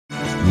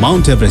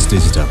Mt.Everest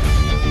Digital,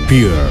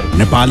 pure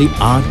Nepali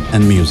art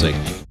and music.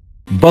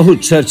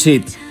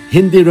 बहुचर्चित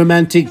Hindi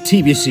romantic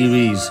TV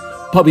series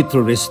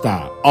पवित्र रिश्ता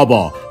अब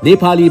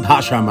नेपाली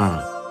भाषामा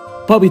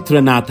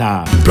पवित्र नाता।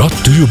 Brought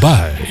to you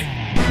by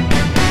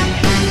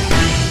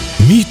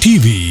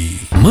METV,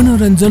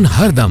 मनोरञ्जन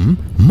हरदम,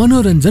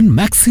 मनोरञ्जन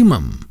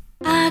मैक्सिमम।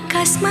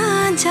 आकाशमा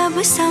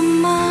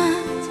जबसम्म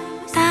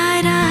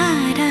तारा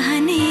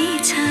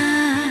रहनेछ,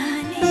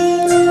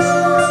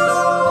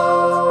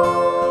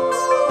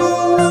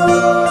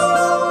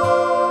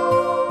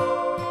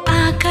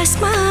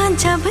 आकाशमा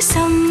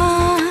जबसम्म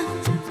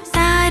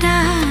तारा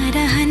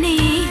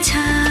रहनेछ,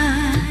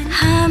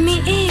 हामी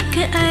एक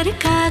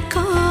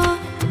अर्काको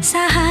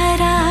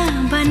सहारा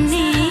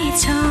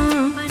बन्नेछौँ।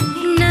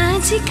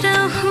 नजिक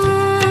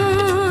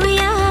रहौँ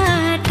या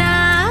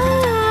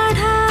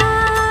टाढा,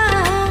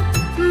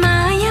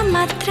 माया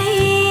मात्रै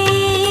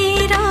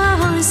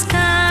रहोस्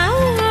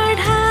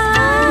गाढा।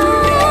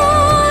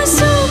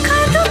 सुख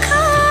दुःख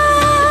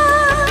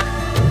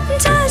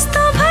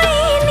जस्तो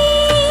भए नि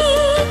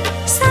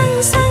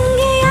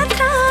सँगसँगै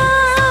यात्रा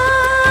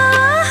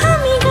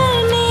हामी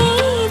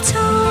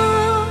गर्नेछौँ।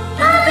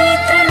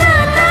 पवित्र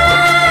नाता,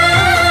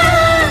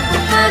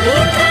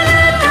 पवित्र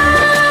नाता,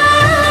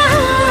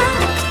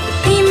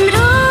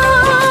 तिम्रो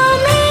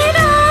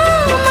मेरो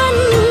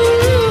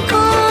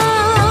मनको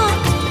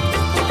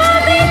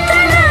पवित्र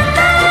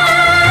नाता,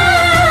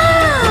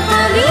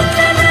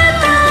 पवित्र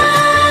नाता,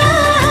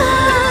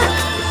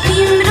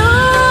 तिम्रो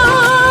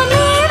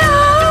मेरो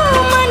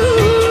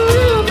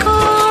मनको।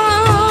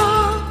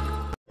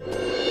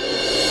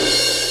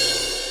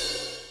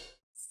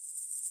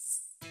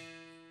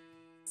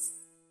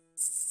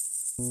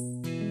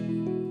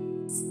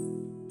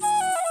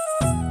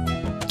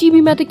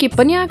 टिभीमा त के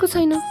पनि आएको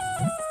छैन।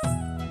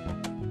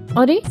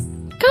 अरे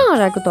कहाँ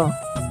हराएको त?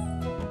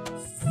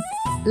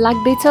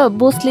 लाग्दैछ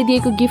बोसले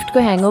दिएको गिफ्टको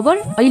ह्याङओभर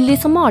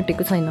अहिलेसम्म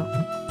हटेको छैन।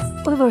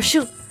 ओए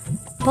वर्षु,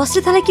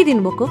 बसले तँलाई के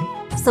दिनुभएको?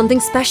 समथिङ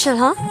स्पेसल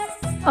ह?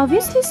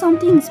 Obviously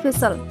something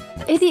special.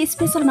 यदि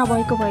स्पेसल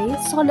नभएको भए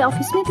सरले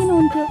अफिसमै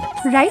दिनुहुन्थ्यो,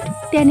 राइट?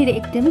 त्यहाँनिर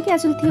एकदमै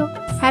क्याजुअल थियो।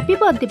 ह्याप्पी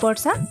बर्थडे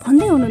वर्षा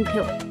भन्दै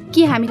हुनुहुन्थ्यो।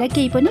 के हामीलाई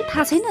केही पनि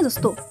थाहा छैन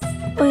जस्तो?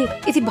 ओए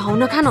यति भाउ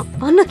नखान,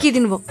 भन्न के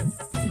दिनुभयो?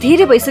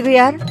 धेरै भइसक्यो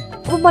यार,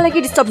 अब मलाई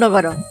के डिस्टर्ब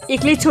नगर।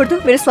 एक्लै छोड्दो,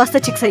 मेरो स्वास्थ्य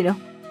ठिक छैन।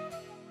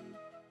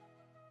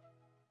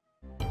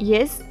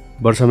 यस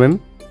वर्षा म्याम,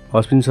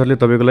 अश्विन सरले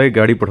तपाईँको लागि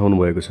गाडी पठाउनु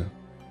भएको छ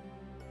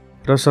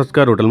र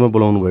सत्कार होटलमा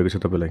बोलाउनु भएको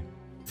छ तपाईँलाई।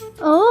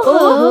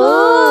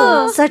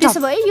 ओहो, त्यसो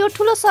भए यो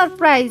ठुलो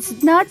सरप्राइज।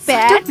 Not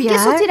bad. के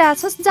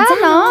सोचिरहेछस्? जा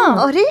न।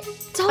 अरे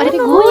अरे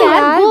गो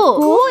यार,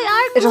 गो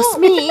यार,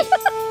 Rashmi.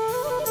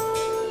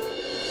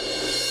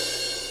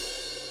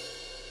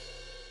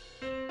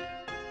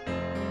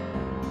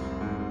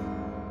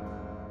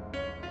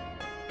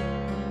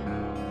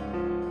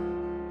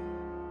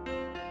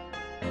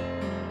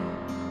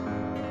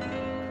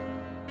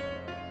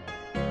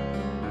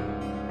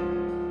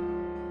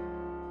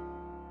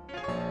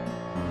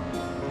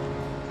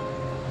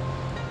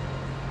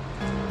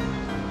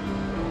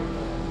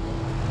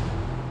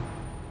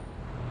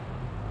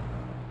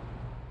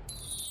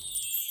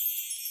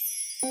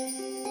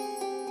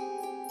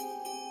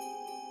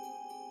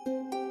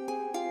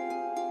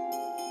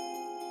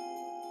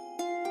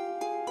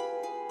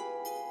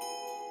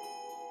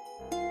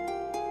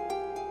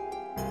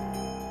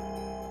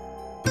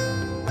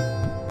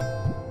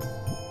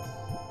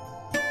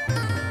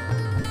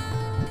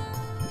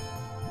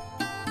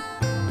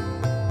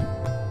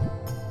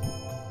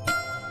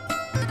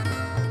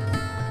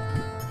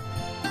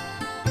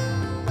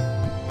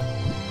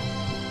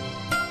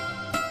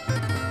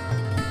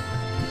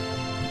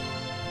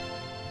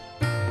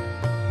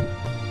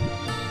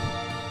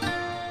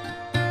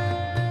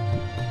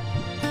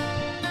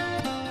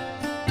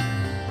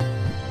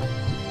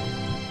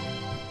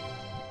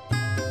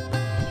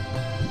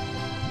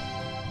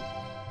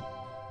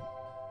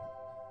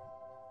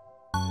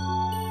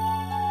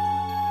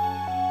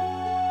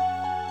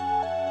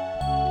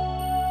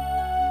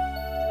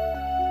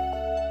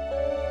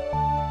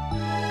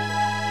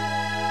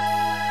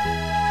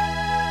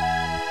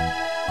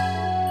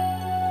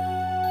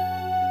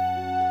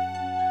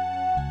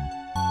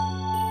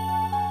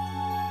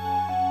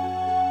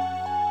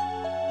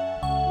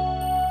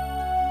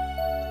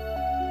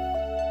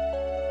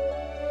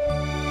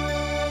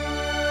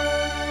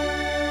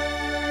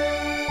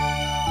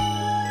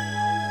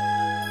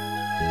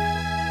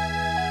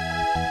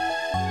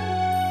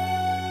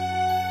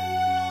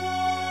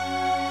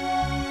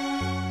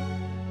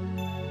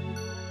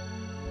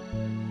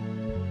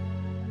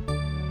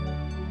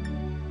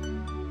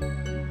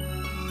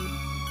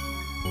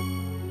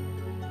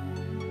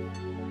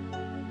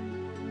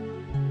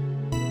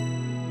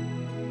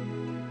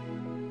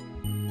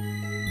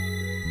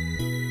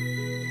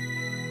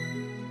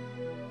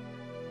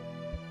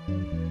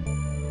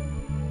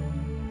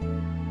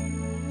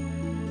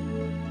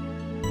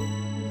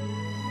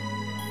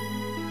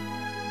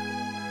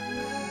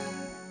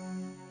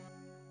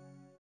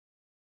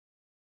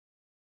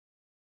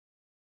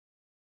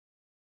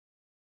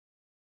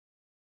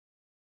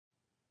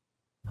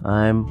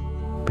 I am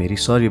very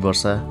sorry,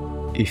 Varsha,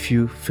 if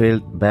you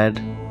felt bad.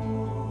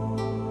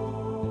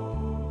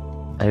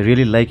 I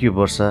really like you,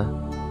 Varsha.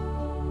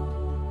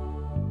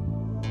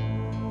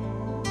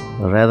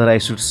 Rather, I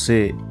should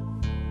say,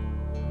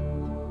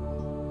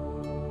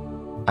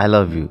 I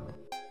love you.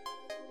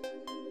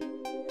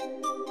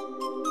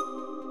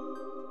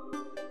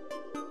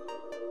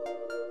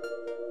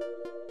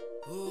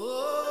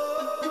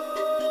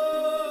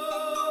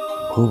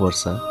 हो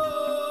वर्षा,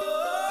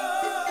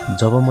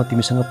 जब म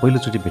तिमीसँग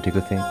पहिलोचोटि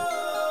भेटेको थिएँ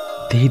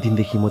त्यही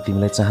दिनदेखि म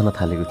तिमीलाई चाहन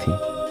थालेको थिएँ।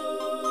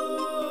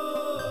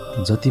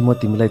 जति म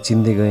तिमीलाई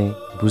चिन्दै गएँ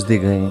बुझ्दै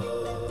गएँ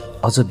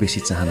अझ बेसी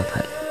चाहन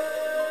थालेँ।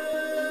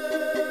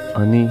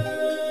 अनि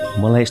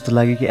मलाई यस्तो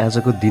लाग्यो कि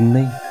आजको दिन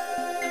नै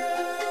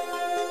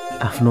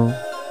आफ्नो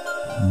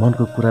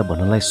मनको कुरा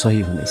भन्नलाई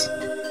सही हुनेछ।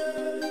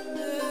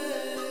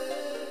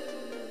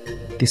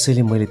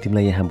 त्यसैले मैले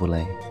तिमीलाई यहाँ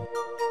बोलाएँ।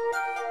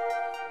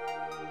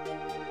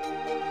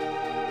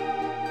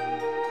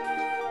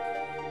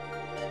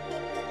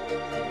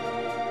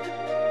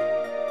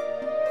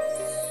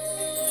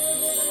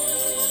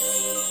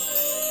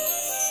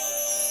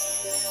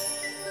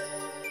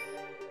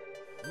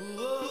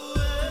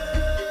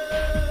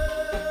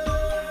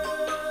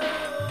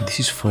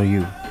 This is for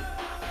you.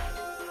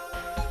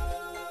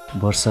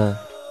 वर्षा,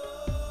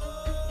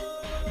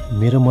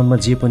 मेरो मनमा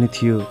जे पनि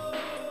थियो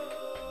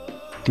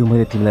त्यो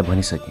मैले तिमीलाई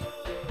भनिसकेँ।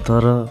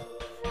 तर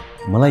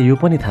मलाई यो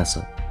पनि थाहा छ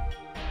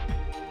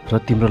र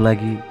तिम्रो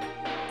लागि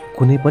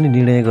कुनै पनि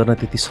निर्णय गर्न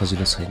त्यति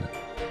सजिलो छैन।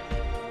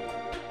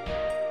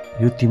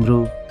 यो तिम्रो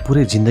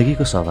पुरै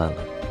जिन्दगीको सवाल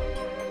हो।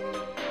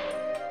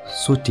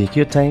 So take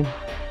your time.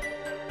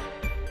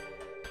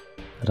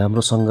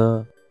 राम्रोसँग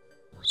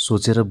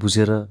सोचेर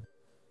बुझेर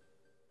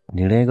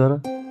निर्णय गर।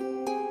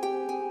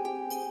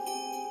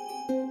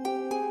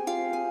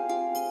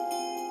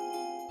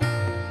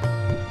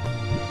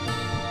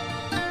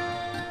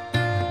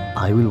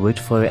 I will wait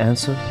for your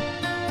answer.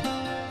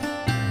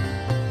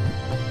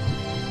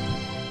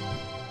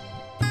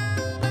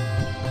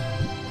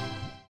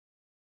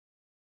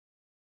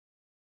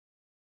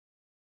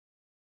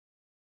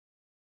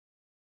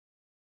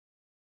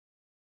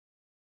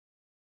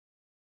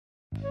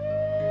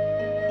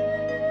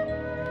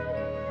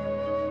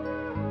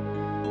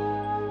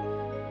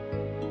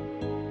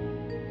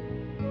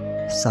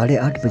 साढे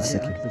 8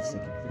 बजिसक्यो।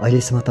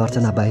 अहिलेसम्म त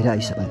अर्चना बाहिर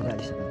आइसक्नु।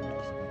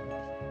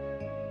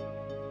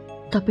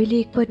 तपाईले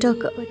एकपटक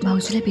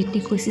भाउजूलाई भेट्ने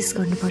कोसिस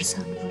गर्नुपर्छ।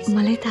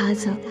 मलाई थाहा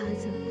छ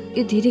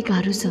यो धेरै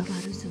गाह्रो छ,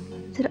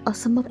 तर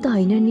असम्भव त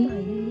होइन नि।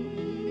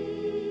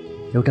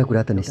 एउटा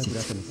कुरा त निश्चित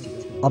छ,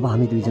 अब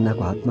हामी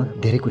दुईजनाको हातमा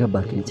धेरै कुरा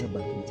बाँकी छ।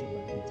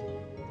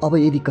 अब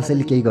यदि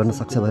कसैले केही गर्न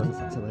सक्छ भने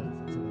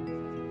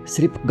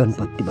सिर्फ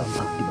गणपति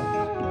बाबा।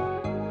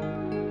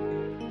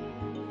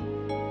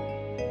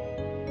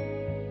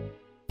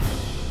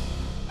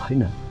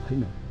 होइन,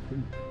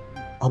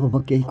 अब म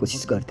केही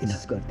कोसिस गर्दिनँ।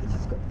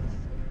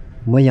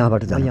 म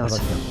यहाँबाट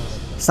जानुपर्छ।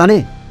 साने,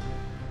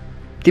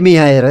 तिमी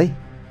यहाँ हेर है।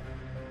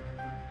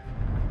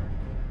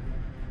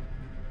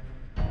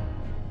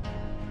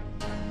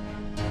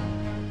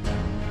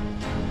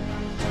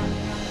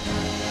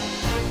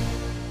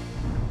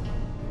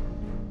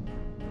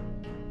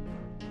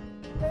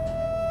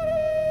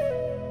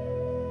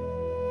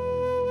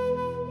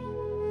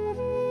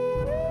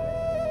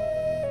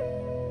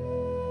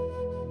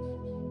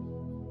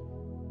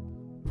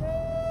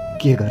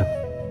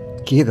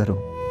 के गरौँ?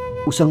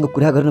 उसँग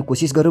कुरा गर्न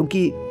कोसिस गरौँ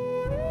कि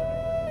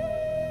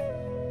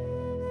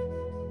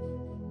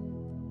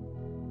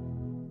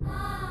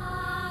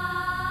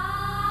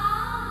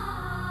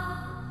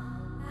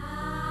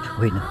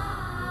होइन?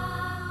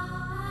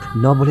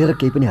 नबोलेर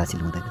केही पनि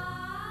हासिल हुँदैन।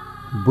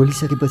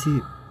 बोलिसकेपछि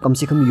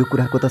कमसेकम यो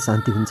कुराको त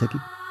शान्ति हुन्छ कि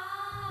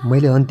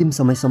मैले अन्तिम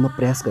समयसम्म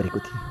प्रयास गरेको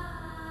थिएँ।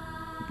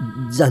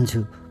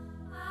 जान्छु,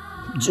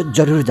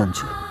 जरुर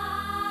जान्छु।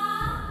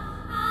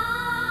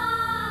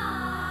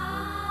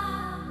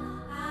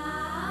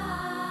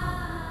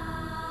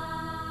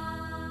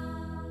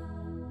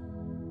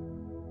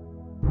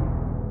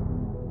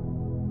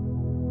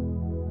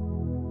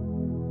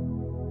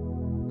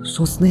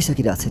 सोच्नै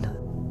सकिरहेको छैन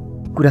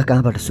कुरा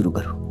कहाँबाट सुरु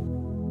गरौँ।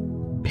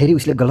 फेरि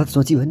उसले गलत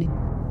सोची भने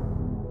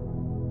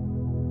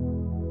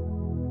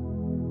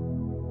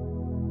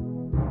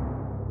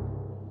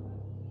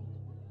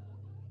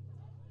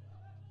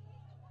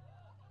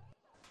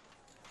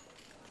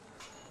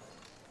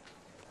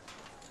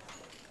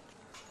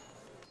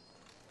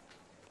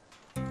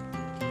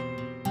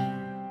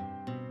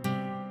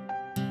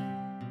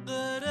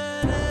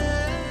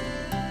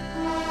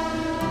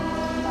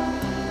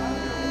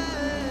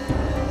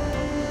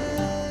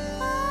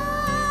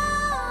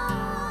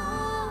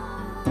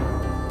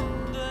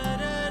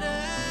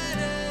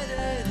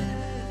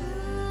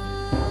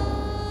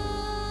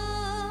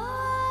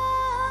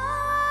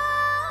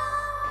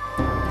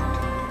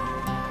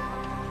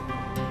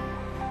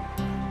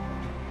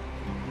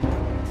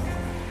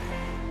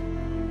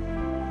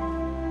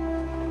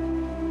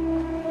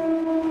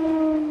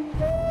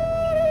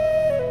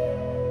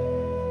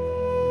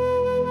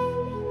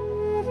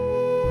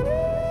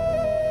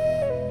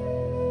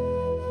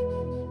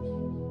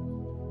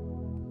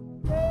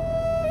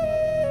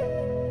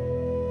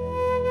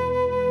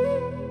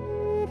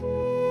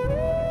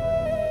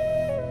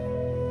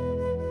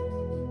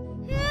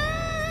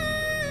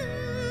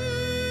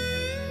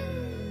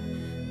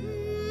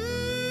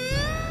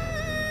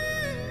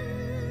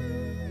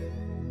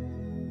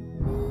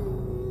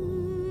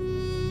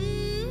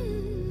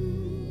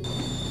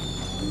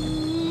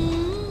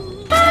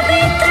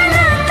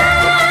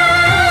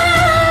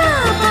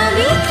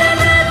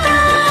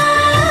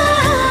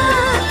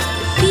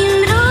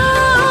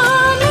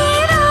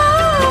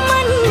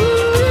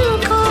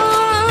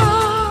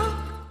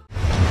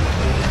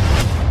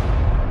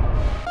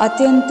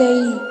अत्यन्तै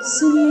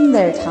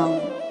सुन्दर ठाउँ।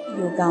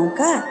 यो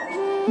गाउँका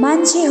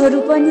मान्छेहरू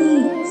पनि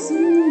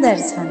सुन्दर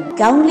छन्,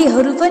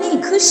 गाउँलेहरू पनि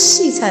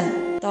खुसी छन्।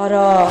 तर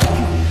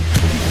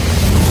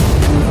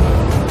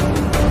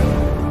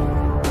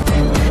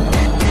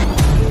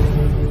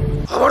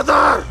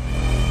खबरदार,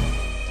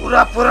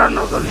 पुरा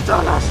नगरी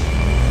जालास्।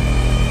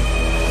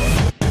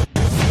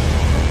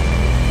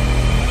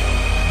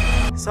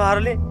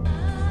 सहरले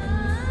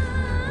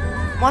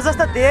म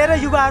जस्ता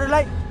धेरै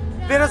युवाहरूलाई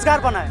बेरोजगार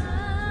बनायो।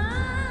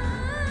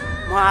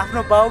 म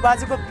आफ्नो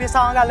बाबुबाजेको पेसा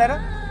अँगालेर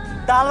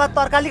दाल भात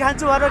तरकारी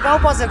खान्छु भनेर गाउँ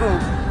पसेको हुँ।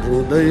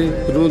 रुँदै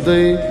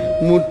रुँदै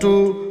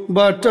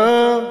मुटुबाट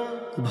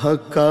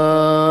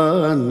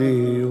भक्काने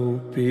यो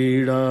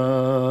पीडा।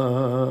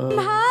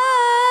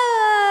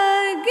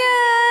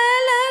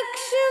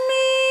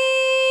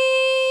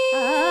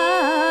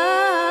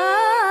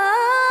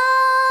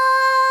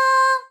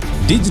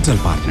 Digital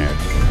partner.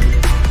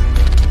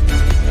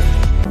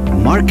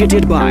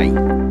 Marketed by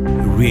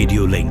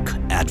Radio Link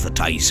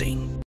Advertising.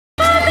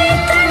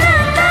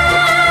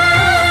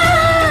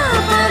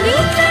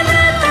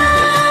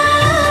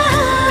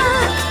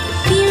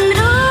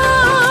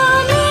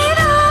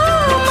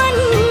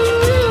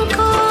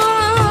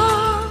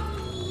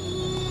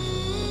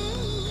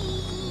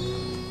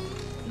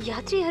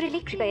 यात्रीहरूले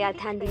कृपया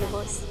ध्यान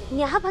दिनुहोस्,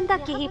 यहाँभन्दा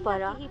केही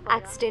पर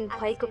एक्सिडेन्ट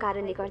भएको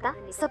कारणले गर्दा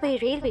सबै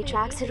रेलवे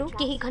ट्र्याक्सहरू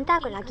केही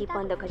घण्टाको लागि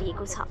बन्द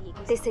गरिएको छ।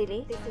 त्यसैले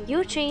यो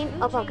ट्रेन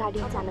अब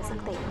अगाडि जान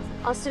सक्दैन।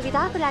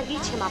 असुविधाको लागि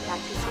क्षमा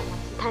प्रार्थी छ।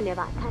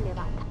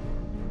 धन्यवाद।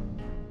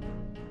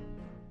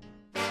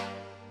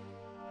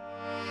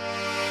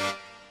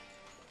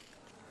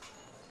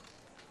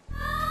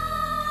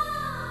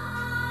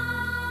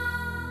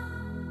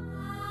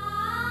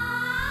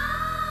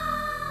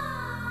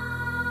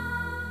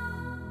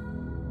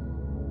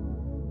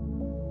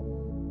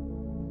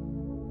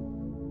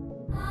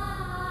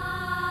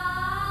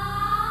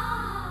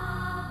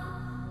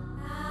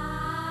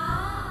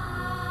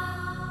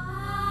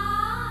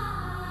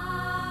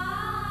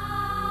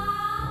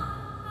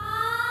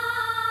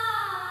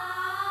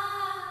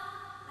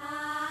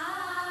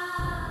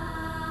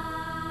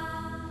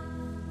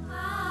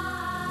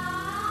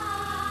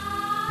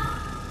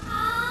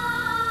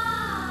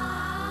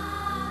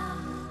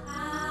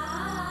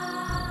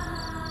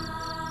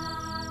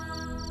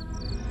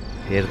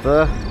 हेर त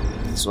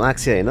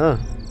स्वाक्सी होइन।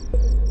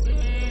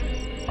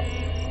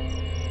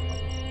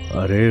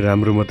 अरे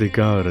राम्रो मात्रै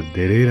कहाँ हो र,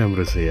 धेरै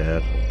राम्रो छ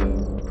यार।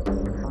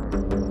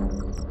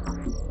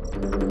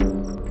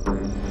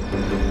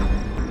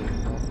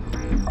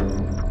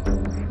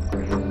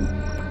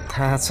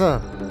 थाहा छ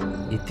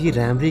यति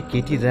राम्री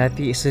केटी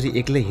राति यसरी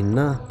एक्लै हिँड्न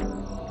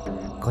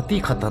कति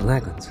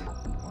खतरनाक हुन्छ।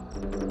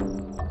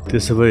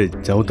 त्यसो भए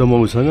जाउँ त म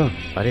उसँग।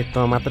 अरे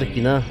त मात्र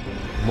किन,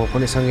 म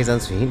पनि सँगै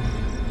जान्छु।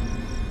 हिँड।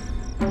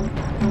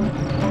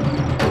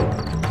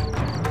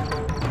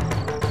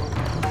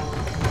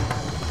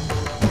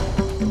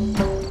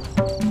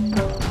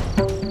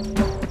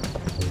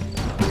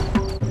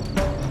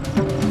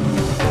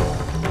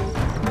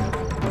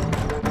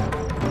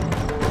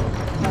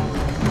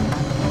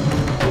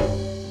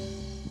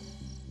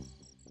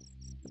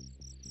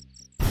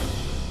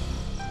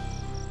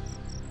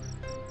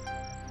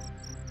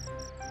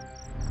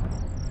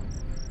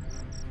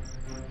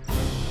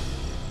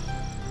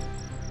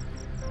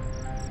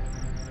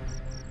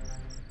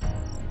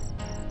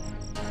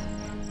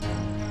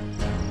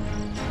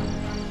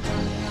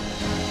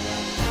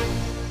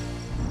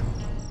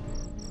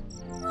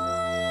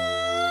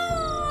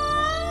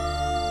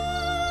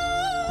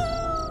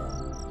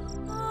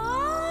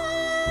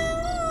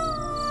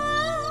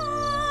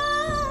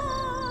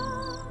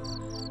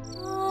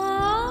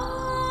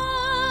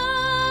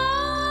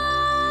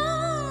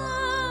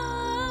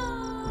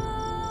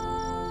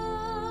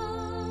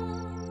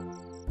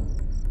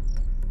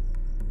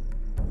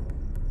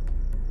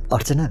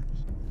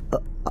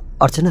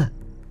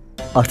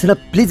 अर्चना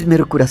प्लिज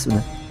मेरो कुरा सुन।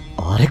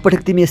 हरेक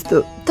पटक तिमी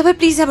यस्तो। तपाईँ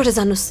प्लिज यहाँबाट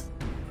जानुहोस्,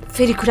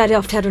 फेरि कुराले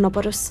अप्ठ्यारो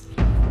नपरोस्।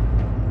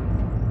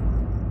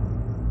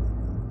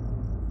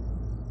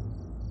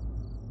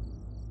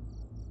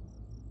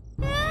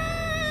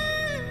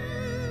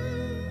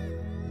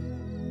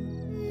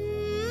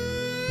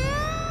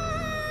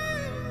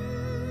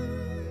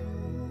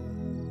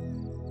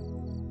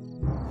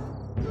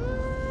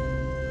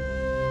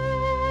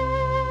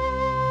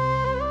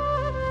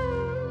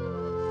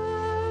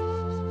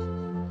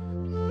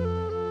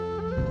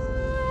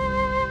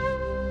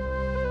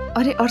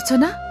 अरे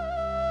अर्चना,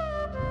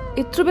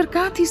 यत्रो बेर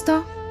कहाँ थिइस् त?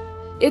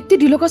 यति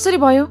ढिलो कसरी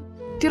भयो?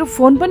 तेरो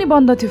फोन पनि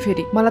बन्द थियो।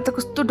 फेरि मलाई त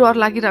कस्तो डर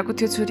लागिरहेको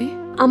थियो छोरी।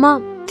 आमा,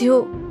 त्यो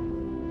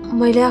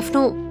मैले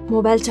आफ्नो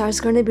मोबाइल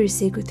चार्ज गर्ने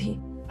बिर्सेको थिएँ।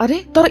 अरे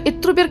तर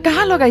यत्रो बेर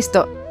कहाँ लगाइस्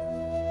त?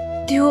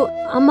 त्यो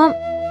आमा,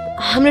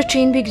 हाम्रो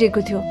ट्रेन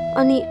बिग्रेको थियो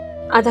अनि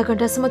आधा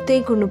घण्टासम्म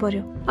त्यही कुर्नु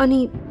पर्यो, अनि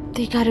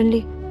त्यही कारणले।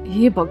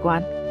 हे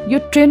भगवान, यो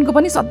ट्रेनको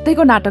पनि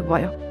सधैँको नाटक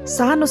भयो।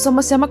 सानो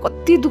समस्यामा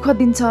कति दुःख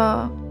दिन्छ।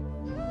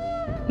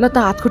 ल त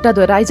हात खुट्टा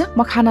धोएर आइज,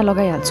 म खाना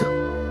लगाइहाल्छु।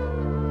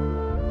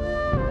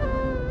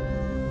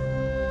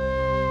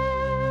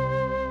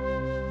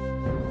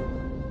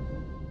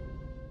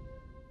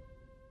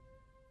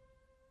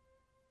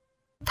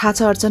 थाहा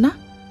छ अर्चना,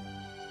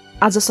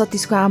 आज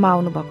सतीशको आमा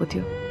आउनुभएको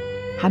थियो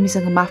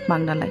हामीसँग माफ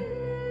माग्नलाई।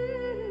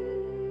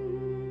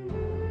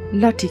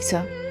 ल ठिक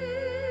छ,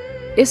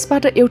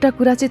 यसबाट एउटा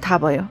कुरा चाहिँ थाहा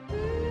भयो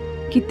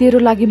कि तेरो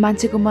लागि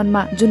मान्छेको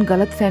मनमा जुन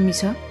गलत फहमी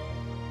छ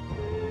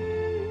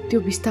त्यो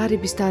बिस्तारै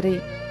बिस्तारै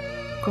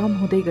कम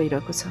हुँदै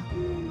गइरहेको छ।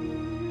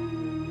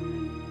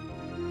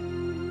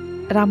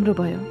 राम्रो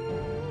भयो।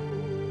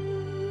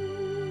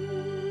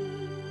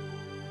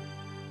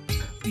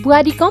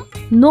 बुहारी कम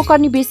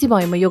नोकर्नी बेसी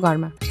भयो म यो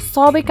घरमा।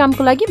 सबै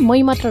कामको लागि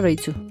मै मात्र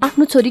रहेछु।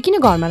 आफ्नो छोरी किन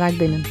घरमा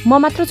राख्दैनन्? म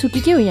मात्र छु कि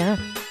के हो यहाँ?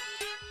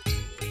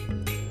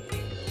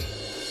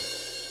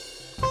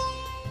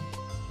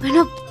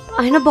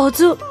 होइन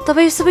भाउजू,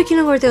 तपाईँ सबै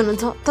किन गर्दै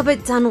हुनुहुन्छ?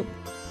 तपाईँ जानु।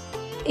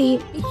 ए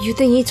यो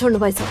त यहीँ छोड्नु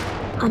भएछ।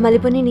 आमाले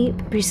पनि नि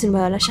बिर्सिनु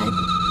भयो होला सायद।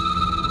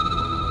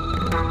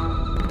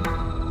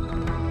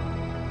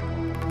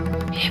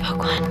 हे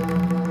भगवान्।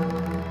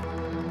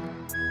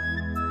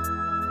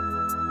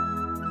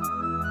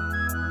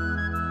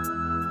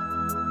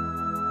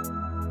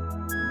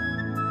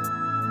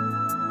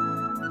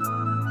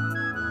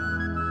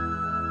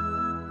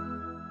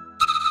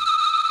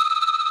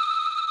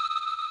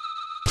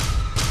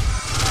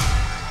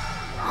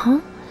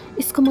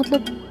 यसको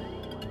मतलब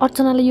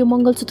अर्चनालाई यो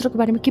मङ्गलसूत्रको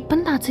बारेमा के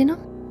पनि थाहा छैन।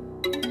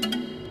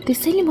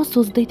 त्यसैले म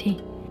सोच्दै थिएँ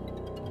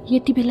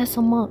यति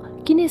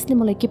बेलासम्म किन यसले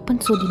मलाई के पनि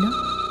सोधिन।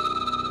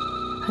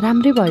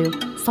 राम्रै भयो,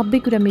 सबै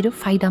कुरा मेरो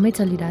फाइदामै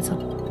चलिरहेछ।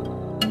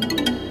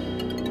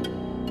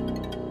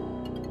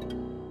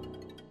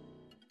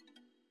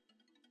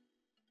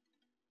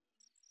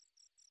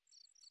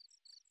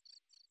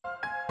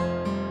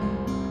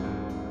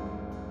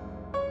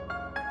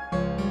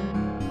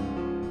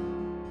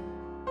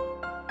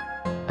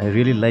 I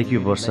really like you,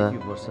 Varsha.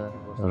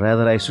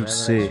 Rather, I should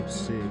say,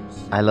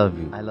 I love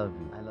you.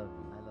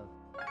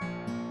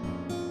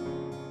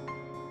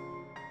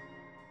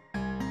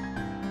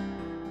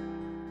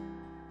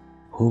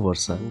 हो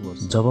वर्षा,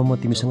 जब म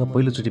तिमीसँग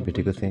पहिलोचोटि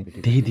भेटेको थिएँ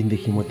त्यही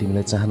दिनदेखि म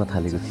तिमीलाई चाहन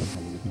थालेको थिएँ।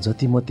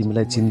 जति म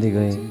तिमीलाई चिन्दै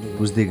गएँ,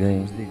 बुझ्दै गएँ,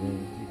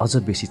 अझ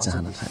बेसी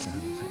चाहन थालेँ।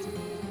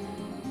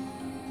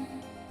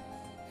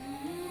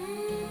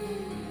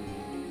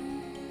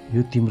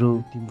 यो तिम्रो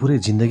पुरै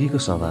जिन्दगीको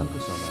सवाल।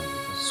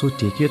 सो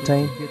टेक योर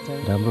टाइम,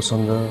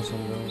 राम्रोसँग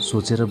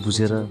सोचेर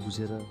बुझेर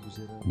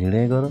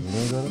निर्णय गर।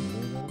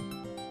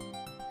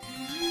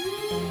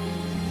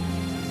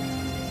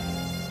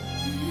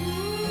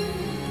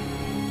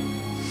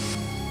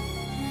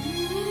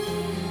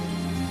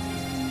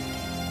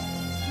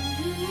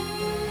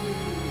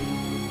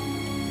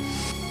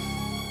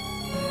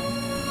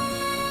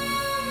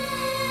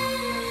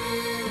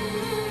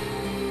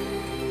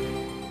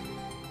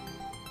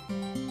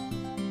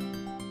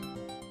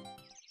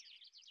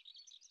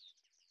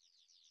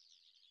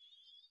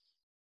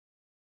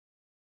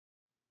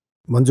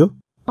 मन्जु,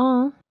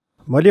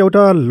 मैले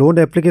एउटा लोन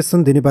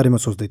एप्लिकेसन दिने बारेमा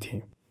सोच्दै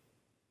थिएँ।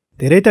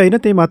 धेरै त होइन,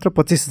 त्यही मात्र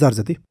 25,000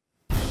 जति।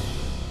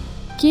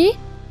 के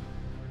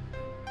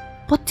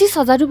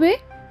 25,000 रुपियाँ?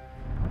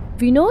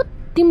 विनोद,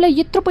 तिमीलाई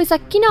यत्रो पैसा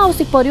किन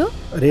आवश्यक पर्यो?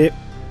 अरे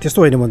त्यस्तो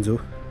होइन मन्जु,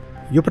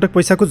 यो पटक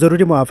पैसाको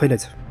जरुरी म आफैलाई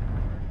छ।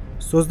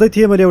 सोच्दै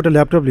थिएँ मैले एउटा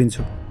ल्यापटप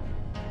लिन्छु।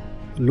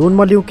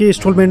 लोनमा लिउँ कि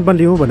इन्स्टलमेन्टमा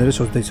लिउँ भनेर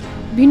सोच्दैछु।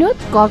 विनोद,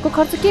 घरको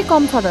खर्च के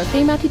कम छ र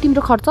त्यही माथि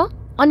तिम्रो खर्च?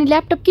 अनि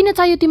ल्यापटप किन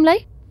चाहियो तिमीलाई?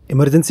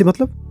 इमर्जेन्सी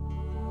मतलब?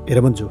 हेर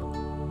मन्जु,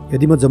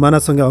 यदि म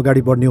जमानासँग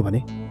अगाडि बढ्ने हो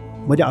भने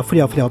मैले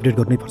आफूले अपडेट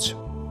गर्नै पर्छ।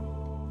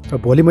 र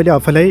भोलि मैले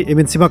आफैलाई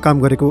एमएनसीमा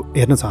काम गरेको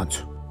हेर्न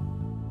चाहन्छु।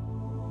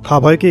 थाहा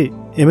भयो कि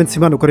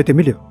एमएनसीमा नोकरी त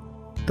मिल्यो,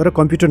 तर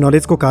कम्प्युटर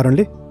नलेजको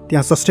कारणले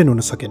त्यहाँ सस्टेन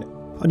हुन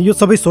सकेन। अनि यो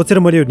सबै सोचेर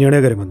मैले यो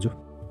निर्णय गरेँ मन्जु।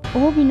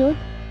 ओ विनोद,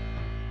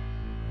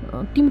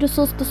 तिम्रो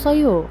सोच त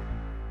सही हो।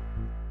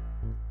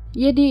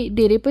 यदि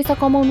धेरै पैसा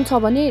कमाउनु छ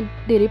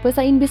भने धेरै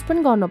पैसा इन्भेस्ट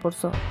पनि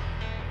गर्नुपर्छ।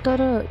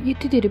 तर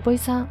यति धेरै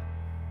पैसा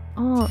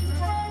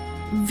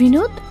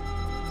विनोद,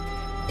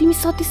 तिमी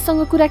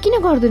सतीशसँग कुरा किन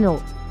गर्दैनौ?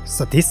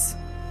 सतीश?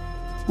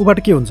 उबाट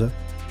के हुन्छ?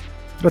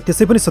 र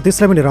त्यसै पनि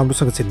सतीशलाई मैले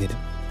राम्रोसँग चिन्दिनँ।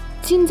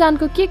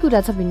 चिनजानको के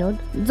कुरा छ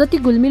विनोद? जति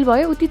घुलमिल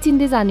भयो उति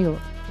चिन्दै जाने हो।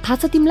 थाहा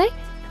छ तिमीलाई,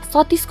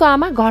 सतीशको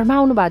आमा घरमा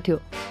आउनु भएको थियो।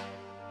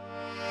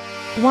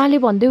 उहाँले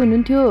भन्दै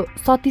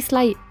हुनुहुन्थ्यो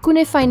सतीशलाई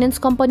कुनै फाइनेन्स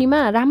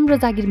कम्पनीमा राम्रो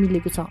जागिर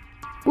मिलेको छ।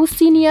 ऊ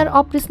सिनियर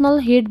अपरेसनल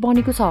हेड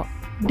बनेको छ।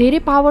 धेरै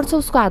पावर छ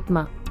उसको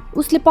हातमा।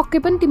 उसले पक्कै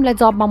पनि तिमीलाई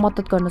जबमा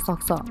मद्दत गर्न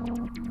सक्छ।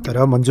 तर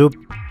मन्जु,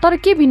 तर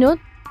के विनोद,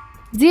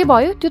 जे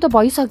भयो त्यो त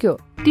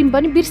भइसक्यो। तिमी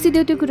पनि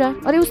बिर्सिदेऊ त्यो कुरा।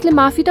 अरे उसले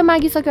माफी त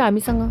मागिसक्यो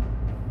हामीसँग।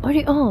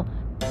 अरे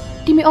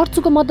तिमी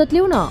अर्चुको मद्दत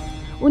ल्याऊ न।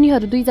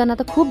 उनीहरू दुईजना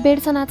त खुब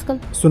बेड्छन् आजकल।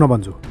 सुन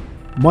मन्जु,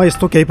 म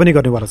यस्तो केही पनि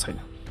गर्नेवाला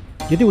छैन।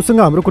 यदि उसँग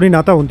हाम्रो कुनै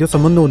नाता हुन्थ्यो,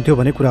 सम्बन्ध हुन्थ्यो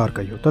भने कुरा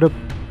अर्कै हो। तर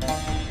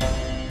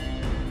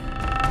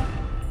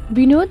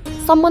विनोद,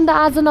 सम्बन्ध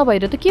आज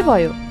नभएर त के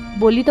भयो?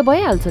 भोलि त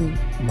भइहाल्छ नि।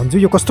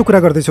 मन्जु, यो कस्तो कुरा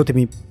गर्दैछौ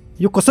तिमी?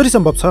 यो कसरी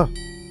सम्भव छ?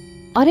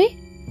 अरे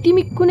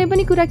तिमी कुनै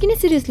पनि कुरा किन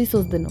सिरियसली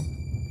सोच्दैनौ?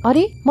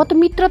 अरे म त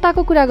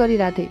मित्रताको कुरा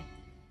गरिरहेको थिएँ।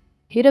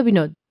 हेर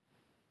विनोद,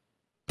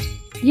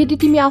 यदि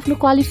तिमी आफ्नो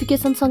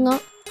क्वालिफिकेसनसँग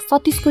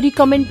सतीशको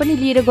रिकमेन्ड पनि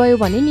लिएर गयो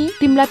भने नि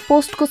तिमीलाई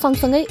पोस्टको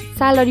सँगसँगै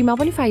स्यालेरीमा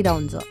पनि फाइदा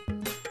हुन्छ।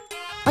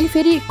 अनि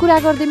फेरि कुरा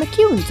गर्दैमा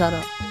के हुन्छ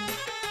र?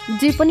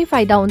 जे पनि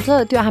फाइदा हुन्छ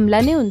त्यो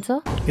हामीलाई नै हुन्छ।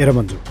 हेर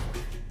मन्जु,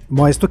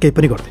 म यस्तो केही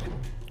पनि गर्दिनँ।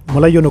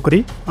 मलाई यो नोकरी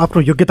आफ्नो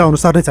योग्यता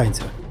अनुसार नै चाहिन्छ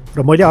र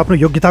मैले आफ्नो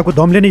योग्यताको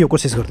दमले नै यो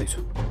कोसिस गर्दैछु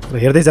र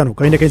हेर्दै जानु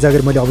कहीँ न कहीँ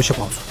जागिर मैले अवश्य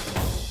पाउँछु।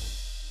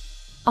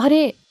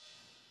 अरे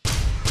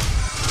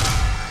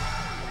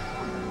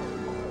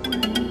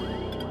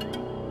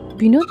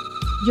विनोद,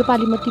 यो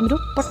पालि म तिम्रो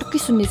पटक्कै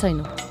सुन्ने छैन।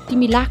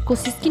 तिमी लाख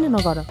कोसिस किन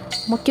नगर,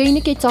 म केही न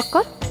केही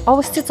चक्कर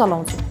अवश्य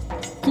चलाउँछु।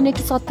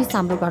 किनकि सतीश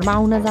हाम्रो घरमा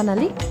आउन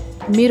जानाले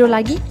मेरो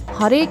लागि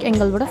हरेक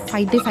एङ्गलबाट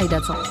फाइदा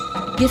छ।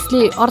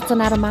 यसले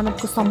अर्चना र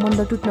मानवको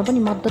सम्बन्ध टुट्न पनि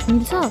मद्दत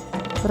मिल्छ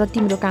र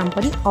तिम्रो काम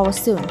पनि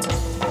अवश्य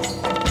हुन्छ।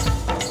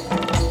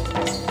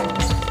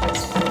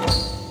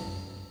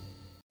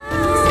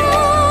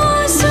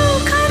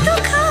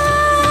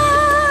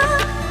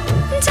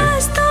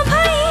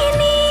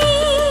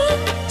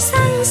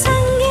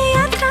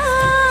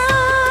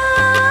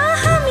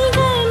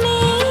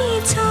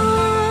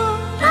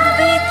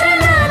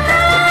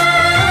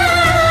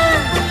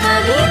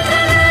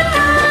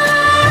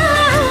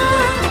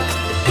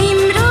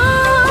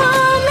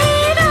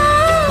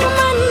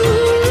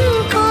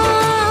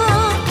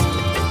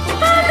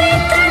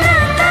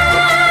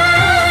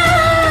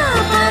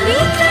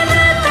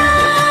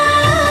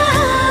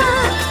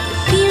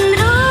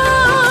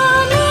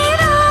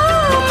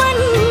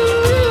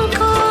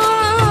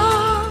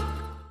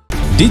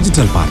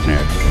 Digital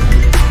partner.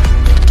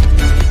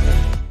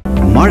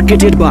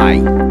 Marketed by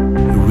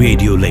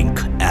Radio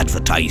Link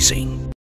Advertising.